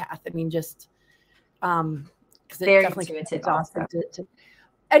empath. I mean, just because it very definitely intuitive. Awesome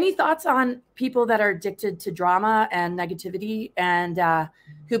Any thoughts on people that are addicted to drama and negativity and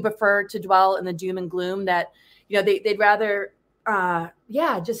who prefer to dwell in the doom and gloom, that, they'd rather,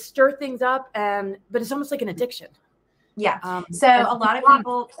 just stir things up, but it's almost like an addiction. Yeah. So a lot of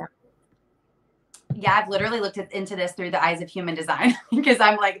people, I've literally looked into this through the eyes of human design because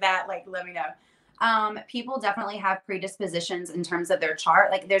I'm like that, like, let me know. People definitely have predispositions in terms of their chart.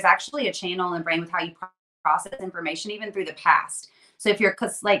 Like, there's actually a channel in the brain with how you process information, even through the past. So if you're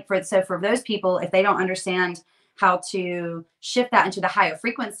for those people, if they don't understand how to shift that into the higher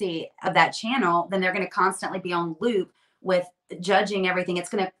frequency of that channel, then they're going to constantly be on loop with judging everything. It's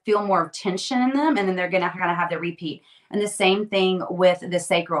going to feel more tension in them, and then they're going to kind of have the repeat. And the same thing with the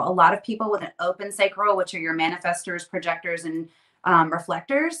sacral. A lot of people with an open sacral, which are your manifestors, projectors, and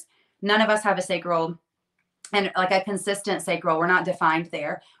reflectors, none of us have a sacral and like a consistent sacral. We're not defined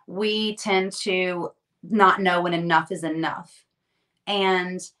there. We tend to not know when enough is enough.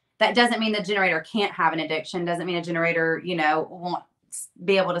 And that doesn't mean the generator can't have an addiction. Doesn't mean a generator, won't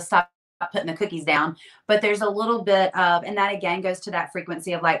be able to stop putting the cookies down. But there's a little bit of, and that again goes to that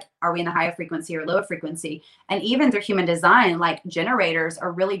frequency of like, are we in the higher frequency or lower frequency? And even through human design, like, generators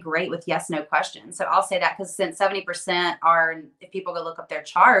are really great with yes, no questions. So I'll say that because since 70% are, if people go look up their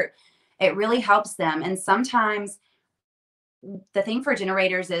chart, it really helps them. And sometimes the thing for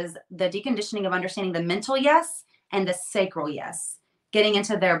generators is the deconditioning of understanding the mental yes and the sacral yes, getting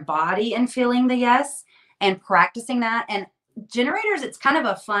into their body and feeling the yes and practicing that. And generators, it's kind of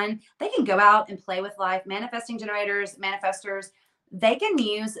a fun, they can go out and play with life. Manifesting generators, manifestors, they can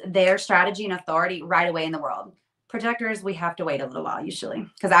use their strategy and authority right away in the world. Projectors, we have to wait a little while usually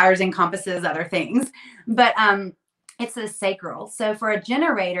because ours encompasses other things. But it's the sacral. So for a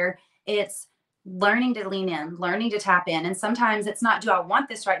generator, it's learning to lean in, learning to tap in. And sometimes it's not, do I want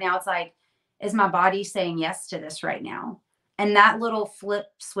this right now? It's like, is my body saying yes to this right now? And that little flip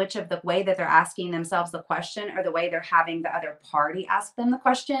switch of the way that they're asking themselves the question or the way they're having the other party ask them the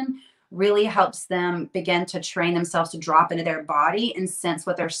question really helps them begin to train themselves to drop into their body and sense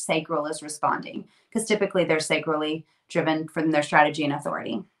what their sacral is responding. Because typically they're sacrally driven from their strategy and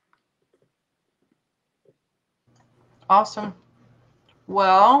authority. Awesome.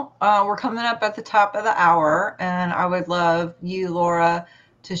 Well, we're coming up at the top of the hour, and I would love you, Laura,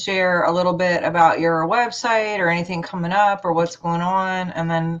 to share a little bit about your website or anything coming up or what's going on, and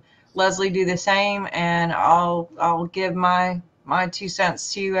then Leslie do the same, and I'll give my my 2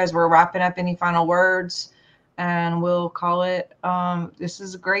 cents to you as we're wrapping up. Any final words? And we'll call it. This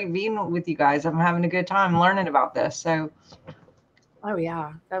is great being with you guys. I'm having a good time learning about this. So, oh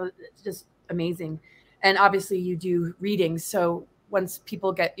yeah, that was just amazing. And obviously, you do readings, so once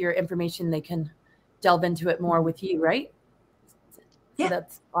people get your information, they can delve into it more with you, right? Yeah. So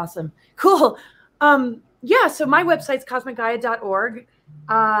that's awesome. Cool. Yeah. So my website's cosmicgaia.org.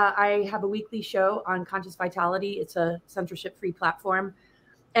 I have a weekly show on conscious vitality. It's a censorship-free platform.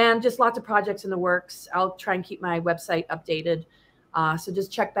 And just lots of projects in the works. I'll try and keep my website updated. So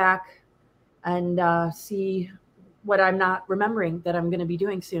just check back and see what I'm not remembering that I'm going to be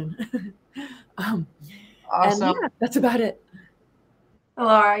doing soon. awesome. And yeah, that's about it.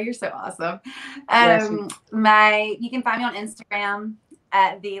 Laura, you're so awesome. Yes. You can find me on Instagram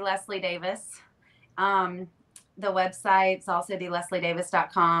at the Leslie Davis. The website's also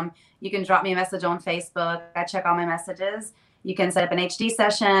theleslie-davis.com. You can drop me a message on Facebook. I check all my messages. You can set up an HD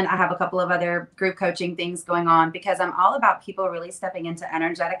session. I have a couple of other group coaching things going on because I'm all about people really stepping into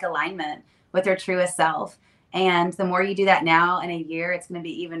energetic alignment with their truest self. And the more you do that now in a year, it's going to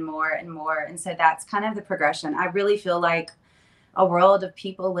be even more and more. And so that's kind of the progression. I really feel like a world of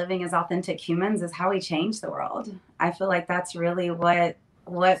people living as authentic humans is how we change the world. I feel like that's really what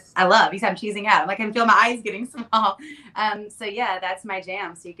I love. I'm cheesing out. I can feel my eyes getting small. So yeah, that's my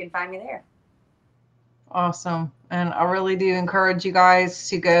jam. So you can find me there. Awesome. And I really do encourage you guys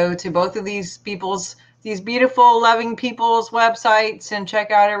to go to both of these beautiful, loving people's websites and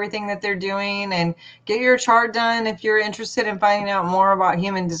check out everything that they're doing and get your chart done if you're interested in finding out more about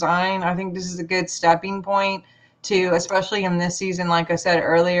human design. I think this is a good stepping point to, especially in this season, like I said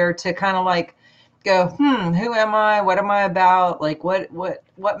earlier, to kind of like go, who am I? What am I about? Like what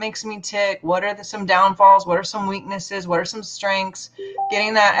makes me tick? What are some downfalls? What are some weaknesses? What are some strengths?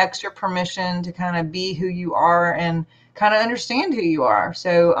 Getting that extra permission to kind of be who you are and kind of understand who you are.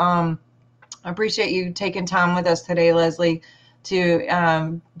 So I appreciate you taking time with us today, Leslie,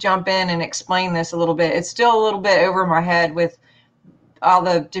 to jump in and explain this a little bit. It's still a little bit over my head with all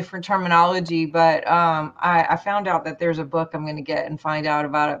the different terminology, but I found out that there's a book I'm going to get and find out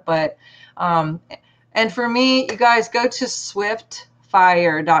about it. But and for me, you guys go to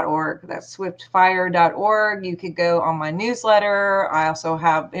swiftfire.org. That's swiftfire.org. You could go on my newsletter. I also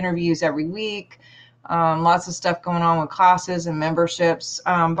have interviews every week. Lots of stuff going on with classes and memberships.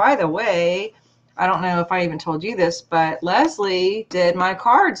 By the way, I don't know if I even told you this, but Leslie did my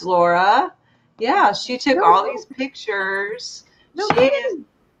cards, Laura. Yeah, she took all these pictures.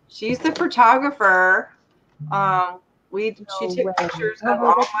 She's the photographer. She took pictures of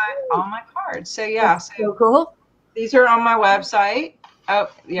all my cards. So yeah, so cool. These are on my website. Oh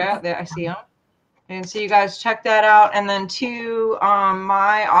yeah, there, I see them. And so you guys check that out. And then too,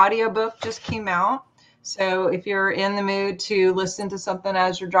 my audiobook just came out. So if you're in the mood to listen to something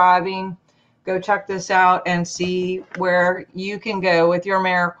as you're driving, go check this out and see where you can go with your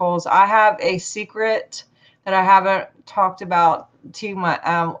miracles. I have a secret that I haven't talked about too much.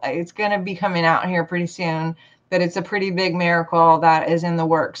 It's going to be coming out here pretty soon, but it's a pretty big miracle that is in the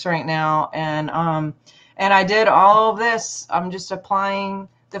works right now. And I did all of this. I'm just applying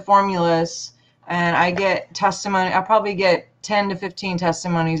the formulas, and I get testimony. I probably get 10 to 15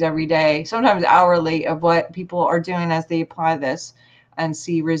 testimonies every day, sometimes hourly, of what people are doing as they apply this and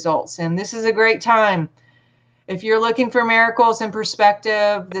see results. And this is a great time. If you're looking for miracles and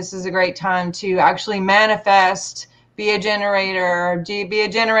perspective, this is a great time to actually manifest, be a generator,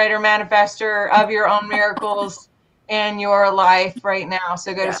 manifester of your own miracles in your life right now.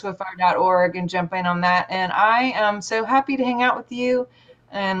 So go to swiftfire.org and jump in on that. And I am so happy to hang out with you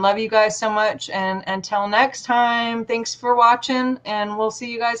and love you guys so much. And until next time, thanks for watching, and we'll see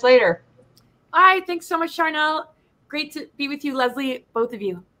you guys later. All right. Thanks so much, Sharnael. Great to be with you, Leslie, both of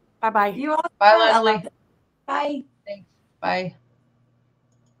you. Bye-bye. You all. Bye, Leslie. Bye. Thanks. Bye.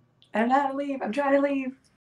 I don't know how to leave. I'm trying to leave.